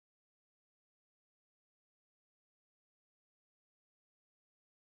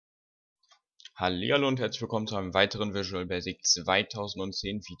Hallihallo und herzlich willkommen zu einem weiteren Visual Basic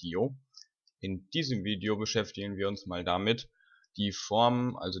 2010 Video. In diesem Video beschäftigen wir uns mal damit, die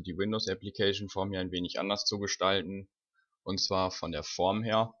Form, also die Windows Application Form hier ein wenig anders zu gestalten. Und zwar von der Form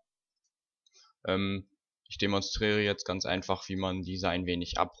her. Ich demonstriere jetzt ganz einfach, wie man diese ein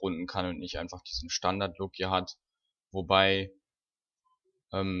wenig abrunden kann und nicht einfach diesen Standard-Look hier hat. Wobei,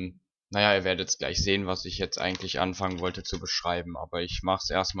 naja, ihr werdet gleich sehen, was ich jetzt eigentlich anfangen wollte zu beschreiben, aber ich mache es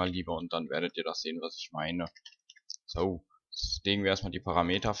erstmal lieber und dann werdet ihr das sehen, was ich meine. So, jetzt legen wir erstmal die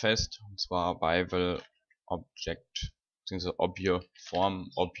Parameter fest, und zwar Weise Object, bzw. Object, Form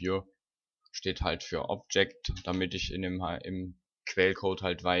Object steht halt für Object, damit ich im Quellcode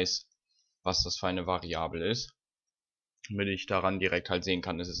halt weiß, was das für eine Variable ist. Damit ich daran direkt halt sehen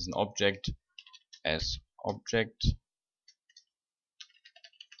kann, es ist ein Object, as Object,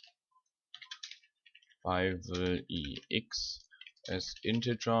 Weise ix as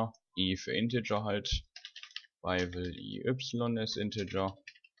Integer, i für Integer halt, Weise y as Integer,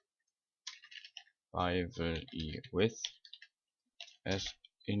 Weise with as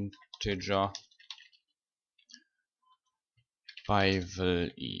Integer,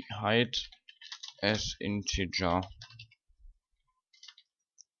 Weise height as Integer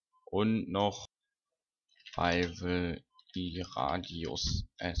und noch Weise radius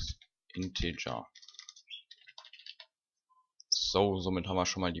as Integer. So, somit haben wir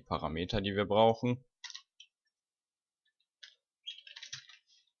schon mal die Parameter, die wir brauchen.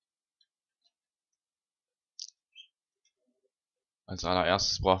 Als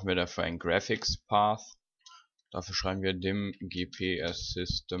allererstes brauchen wir dafür ein Graphics Path. Dafür schreiben wir dim gp as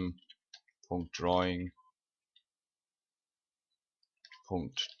system.drawing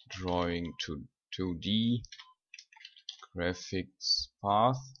to 2D Graphics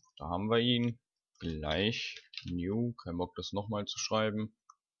Path. Da haben wir ihn. Gleich new. Kein Bock, das nochmal zu schreiben.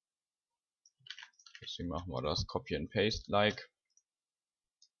 Deswegen machen wir das Copy and Paste like.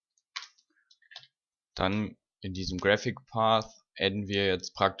 Dann in diesem Graphic Path adden wir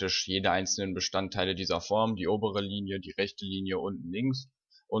jetzt praktisch jede einzelnen Bestandteile dieser Form, die obere Linie, die rechte Linie unten links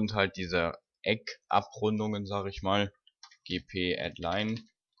und halt diese Eckabrundungen, sage ich mal. gp add line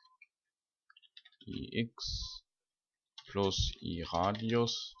ix plus i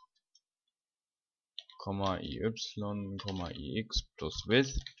radius, iy, ix plus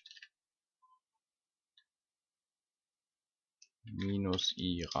with minus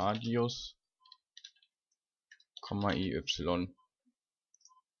i radius, iy.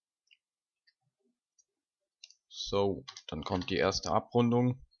 So, dann kommt die erste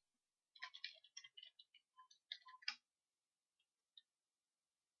Abrundung.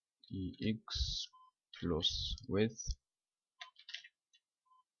 ix plus with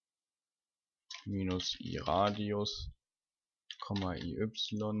minus i radius, iy,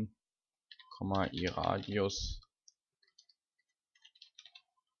 i radius.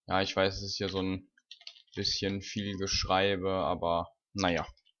 Ja, ich weiß, es ist hier so ein bisschen viel Geschreibe, aber naja,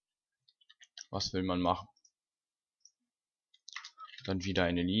 was will man machen? Dann wieder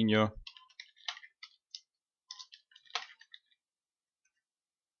eine Linie.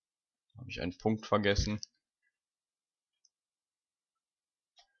 Habe ich einen Punkt vergessen.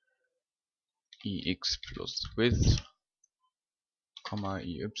 ix plus with,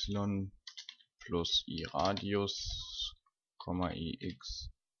 iy plus i radius, ix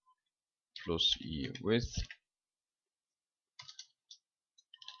plus i with,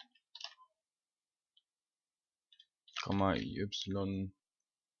 iy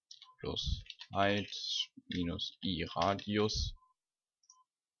plus height minus i radius.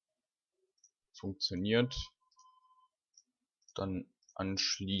 Funktioniert. Dann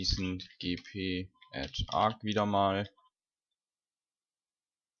anschließend gp add arc wieder mal,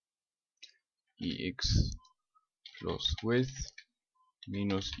 ix plus with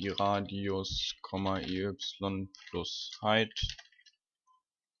minus i radius, iy plus height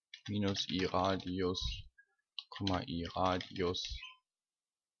minus i radius, i radius,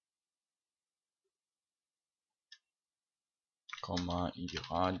 i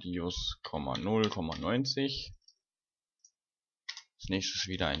radius, 0,90. Als nächstes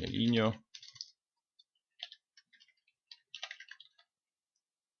wieder eine Linie.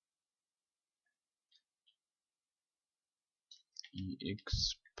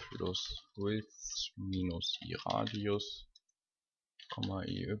 ix plus width minus i radius,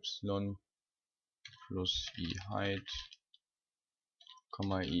 iy plus i height,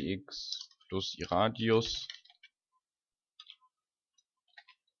 ix plus i radius.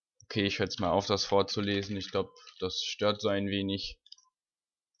 Okay, ich höre jetzt mal auf, das vorzulesen. Ich glaube, das stört so ein wenig.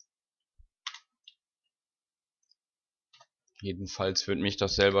 Jedenfalls würde mich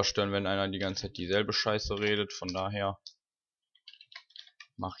das selber stören, wenn einer die ganze Zeit dieselbe Scheiße redet. Von daher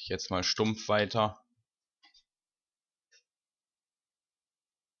mache ich jetzt mal stumpf weiter.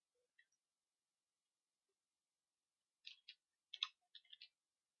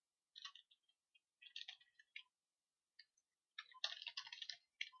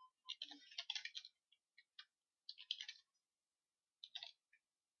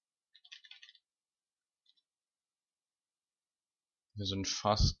 Wir sind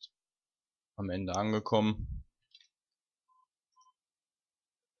fast am Ende angekommen.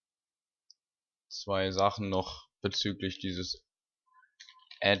 2 Sachen noch bezüglich dieses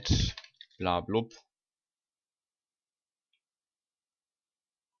add bla blub.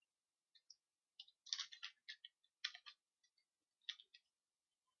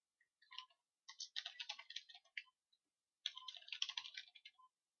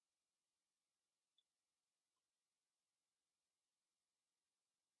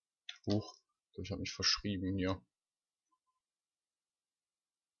 Huch, ich habe mich verschrieben hier.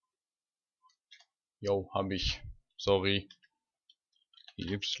 Jo, habe ich. Sorry.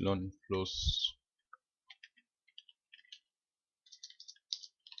 Y plus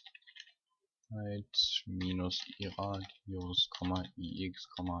minus i Radius, ix,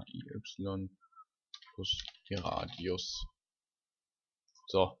 y plus i Radius.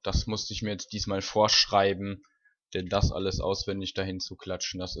 So, das musste ich mir jetzt diesmal vorschreiben, denn das alles auswendig dahin zu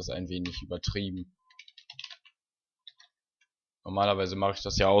klatschen, das ist ein wenig übertrieben. Normalerweise mache ich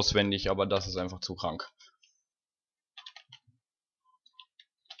das ja auswendig, aber das ist einfach zu krank.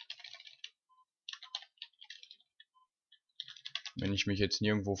 Wenn ich mich jetzt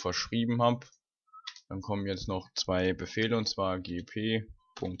nirgendwo verschrieben habe, dann kommen jetzt noch 2 Befehle, und zwar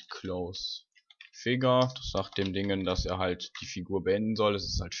gp.closeFigure. Das sagt dem Dingen, dass er halt die Figur beenden soll. Es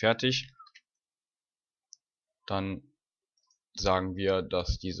ist halt fertig. Dann sagen wir,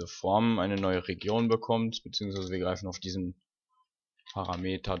 dass diese Form eine neue Region bekommt, beziehungsweise wir greifen auf diesen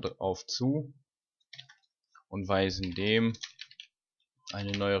Parameter drauf zu und weisen dem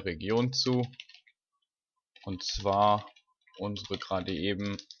eine neue Region zu, und zwar unsere gerade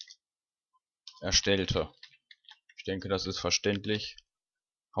eben erstellte. Ich denke, das ist verständlich,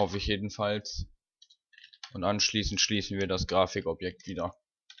 hoffe ich jedenfalls. Und anschließend schließen wir das Grafikobjekt wieder.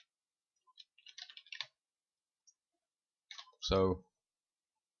 So,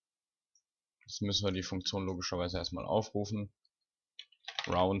 jetzt müssen wir die Funktion logischerweise erstmal aufrufen.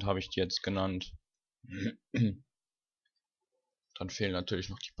 Round habe ich die jetzt genannt. Dann fehlen natürlich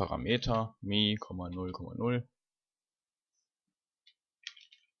noch die Parameter me, 0,0,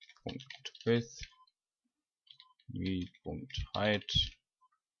 .width, me.height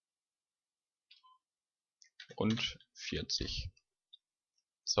und 40.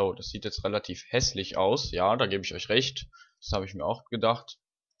 So, das sieht jetzt relativ hässlich aus. Ja, da gebe ich euch recht. Das habe ich mir auch gedacht.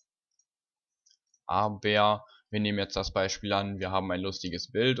 Aber wir nehmen jetzt das Beispiel an, wir haben ein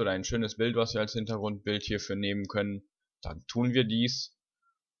lustiges Bild oder ein schönes Bild, was wir als Hintergrundbild hierfür nehmen können. Dann tun wir dies.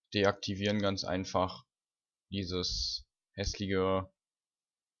 Deaktivieren ganz einfach dieses hässliche,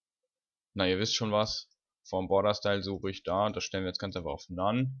 na ihr wisst schon was. Vom Border Style suche ich da. Das stellen wir jetzt ganz einfach auf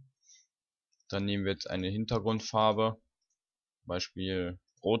None. Dann nehmen wir jetzt eine Hintergrundfarbe. Beispiel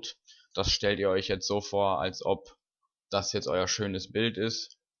Rot. Das stellt ihr euch jetzt so vor, als ob das jetzt euer schönes Bild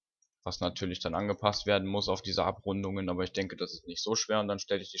ist, was natürlich dann angepasst werden muss auf diese Abrundungen, aber ich denke, das ist nicht so schwer, und dann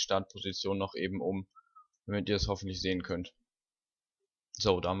stelle ich die Startposition noch eben um, damit ihr es hoffentlich sehen könnt.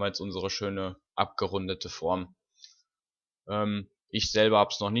 So, da haben wir jetzt unsere schöne abgerundete Form. Ich selber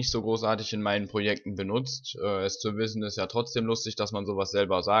habe es noch nicht so großartig in meinen Projekten benutzt. Es zu wissen ist ja trotzdem lustig, dass man sowas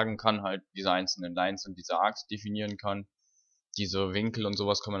selber sagen kann, halt diese einzelnen Lines und diese Arcs definieren kann. Diese Winkel und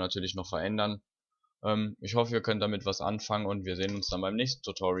sowas kann man natürlich noch verändern. Ich hoffe, ihr könnt damit was anfangen, und wir sehen uns dann beim nächsten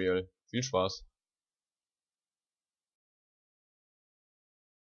Tutorial. Viel Spaß!